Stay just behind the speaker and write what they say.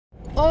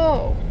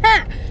Oh,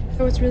 ha!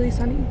 So it's really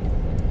sunny.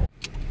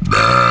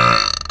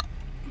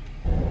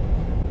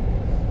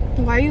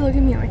 Why are you looking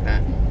at me like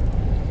that?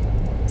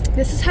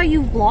 This is how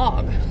you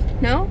vlog,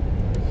 no?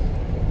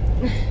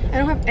 I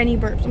don't have any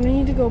burps. I'm gonna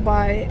need to go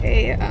buy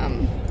a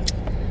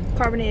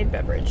carbonated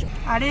beverage.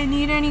 I didn't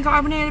need any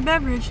carbonated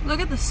beverage. Look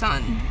at the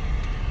sun.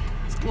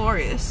 It's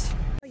glorious.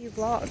 How you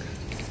vlog?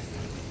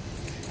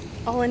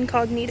 All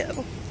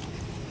incognito.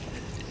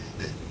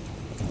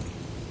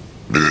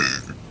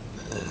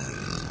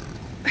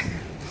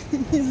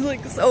 He's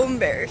like so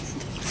embarrassed.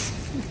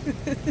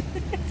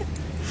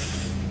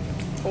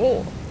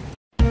 Oh.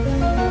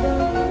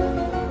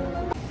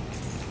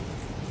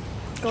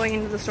 Going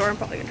into the store, I'm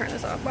probably gonna turn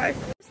this off. Bye.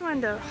 Just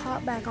wanted to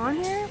hop back on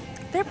here.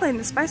 They're playing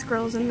the Spice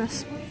Girls in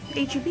this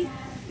HEB.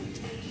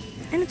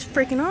 And it's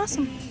freaking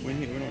awesome.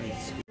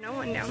 No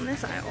one down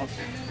this aisle.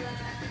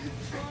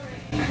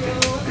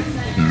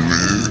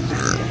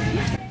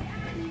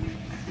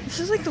 This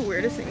is like the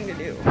weirdest thing to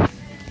do.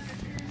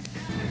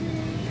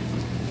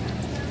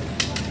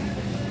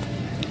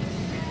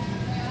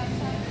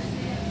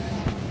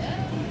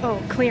 Oh,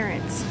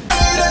 clearance.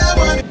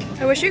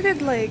 I wish you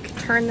could like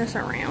turn this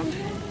around.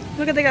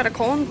 Look at, they got a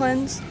colon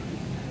cleanse.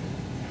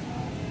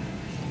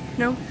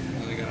 No? Oh,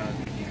 they got a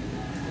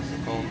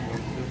colon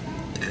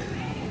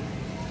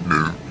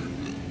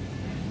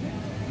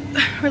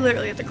cleanse. We're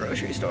literally at the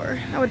grocery store.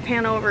 I would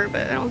pan over,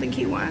 but I don't think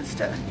he wants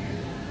to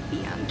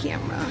be on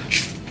camera.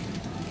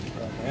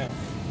 Yeah.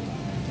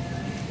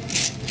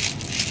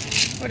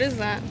 What is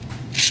that?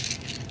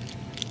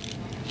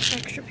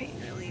 Extra pain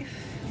relief.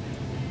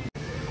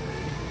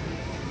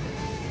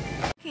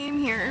 Came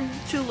here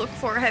to look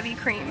for heavy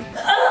cream.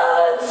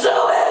 Oh, it's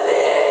so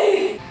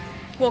heavy!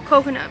 Well,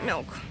 coconut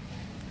milk.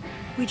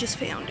 We just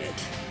found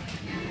it.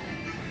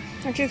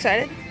 Aren't you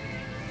excited?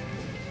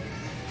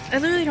 I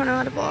literally don't know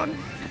how to vlog.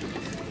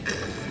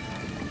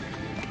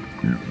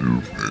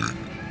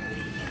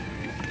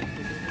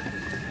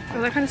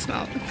 Oh, that kind of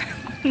smelled.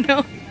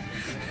 No.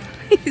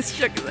 He's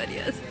shook his head,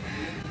 yes.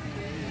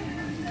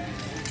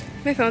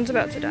 My phone's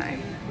about to die.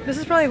 This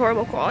is probably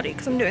horrible quality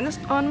because I'm doing this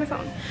on my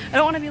phone. I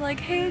don't want to be like,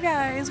 hey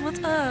guys, what's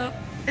up?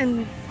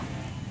 And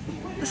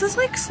this is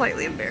like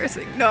slightly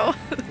embarrassing. No.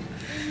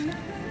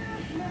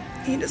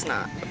 He does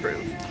not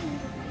approve.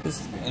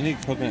 I need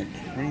coconut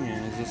cream.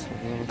 Is this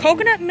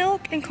coconut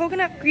milk and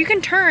coconut, you can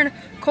turn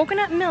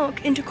coconut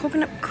milk into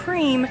coconut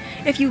cream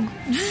if you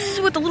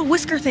with the little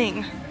whisker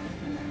thing.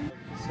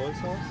 soy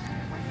sauce?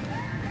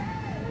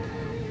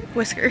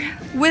 Whisker.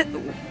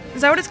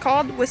 Is that what it's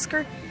called?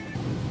 Whisker?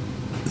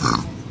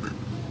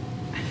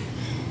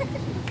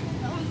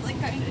 That was like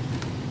kind of...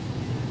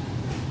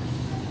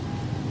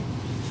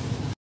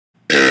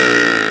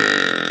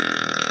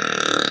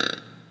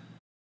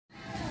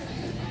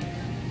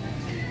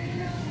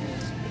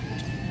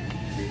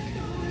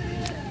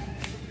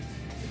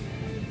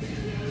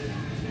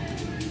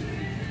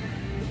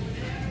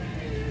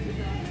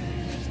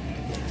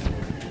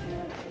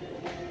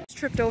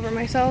 tripped over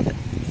myself.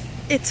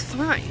 It's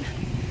fine.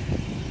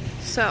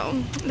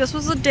 So this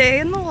was a day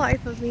in the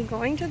life of me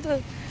going to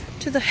the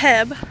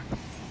HEB,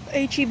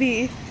 HEB.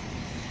 You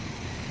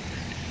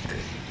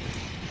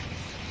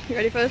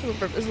ready for this? We'll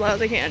burp as loud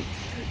as I can.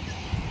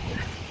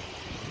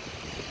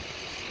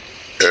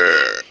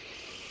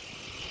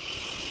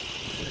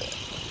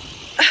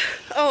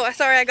 Oh,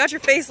 sorry, I got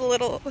your face a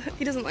little.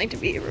 He doesn't like to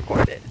be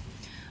recorded.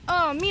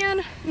 Oh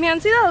man,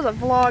 see, that was a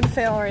vlog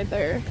fail right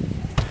there.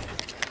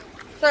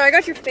 Sorry, I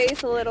got your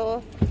face a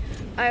little.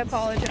 I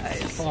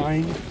apologize. It's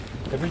fine.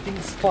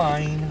 Everything's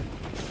fine.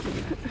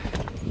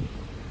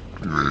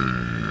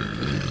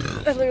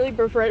 I literally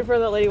burped right before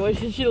that lady. What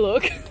did she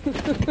look?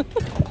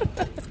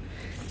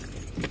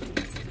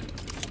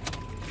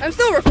 I'm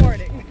still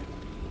recording.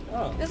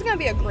 Oh. This is gonna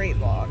be a great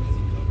vlog.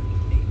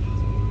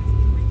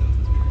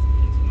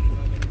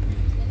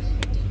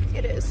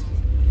 It is.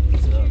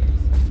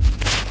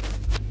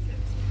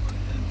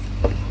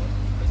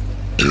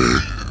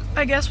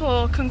 I guess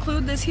we'll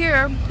conclude this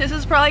here. This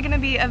is probably gonna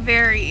be a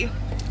very,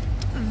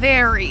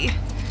 very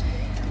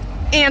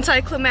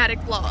anticlimactic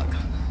vlog.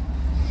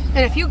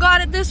 And if you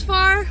got it this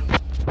far,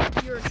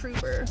 you're a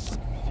trooper.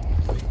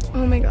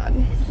 Oh my god.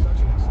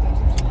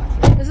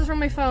 This is from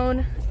my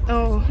phone.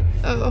 Oh.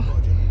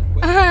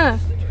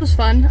 It was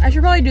fun. I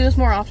should probably do this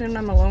more often when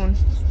I'm alone.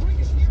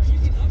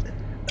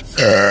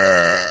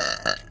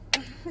 That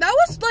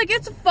was like,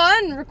 it's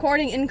fun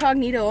recording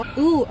incognito.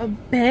 Ooh, a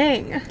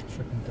bang.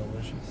 Freaking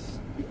delicious.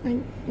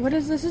 What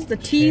is this? Is the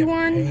tea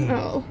one?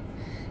 Oh.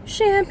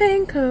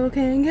 Champagne, Coke,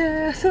 and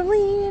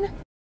gasoline.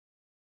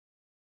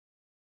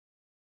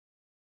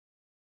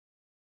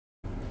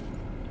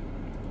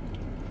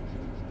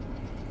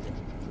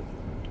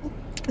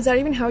 Is that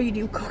even how you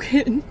do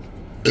cocaine?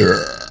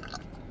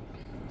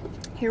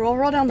 Here, we'll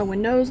roll down the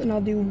windows and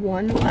I'll do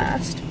one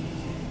last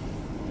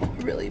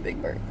really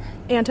big burp.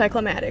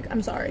 Anticlimactic,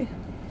 I'm sorry.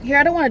 Here,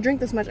 I don't want to drink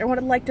this much. I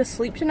would like to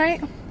sleep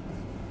tonight.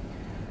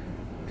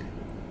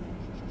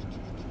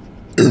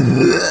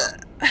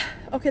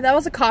 Okay, that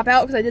was a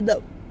cop-out because I did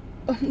the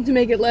to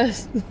make it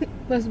less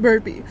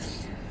burpy.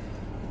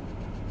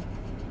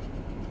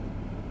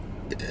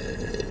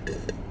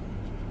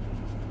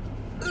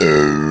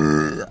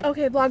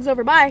 Okay, vlog's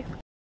over. Bye.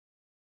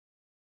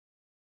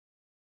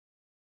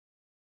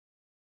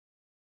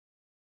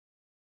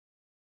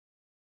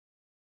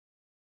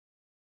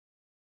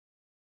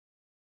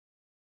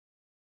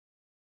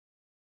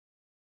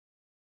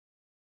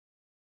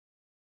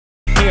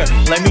 Here,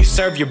 let me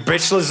serve your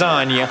bitch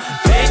lasagna.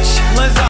 Bitch lasagna.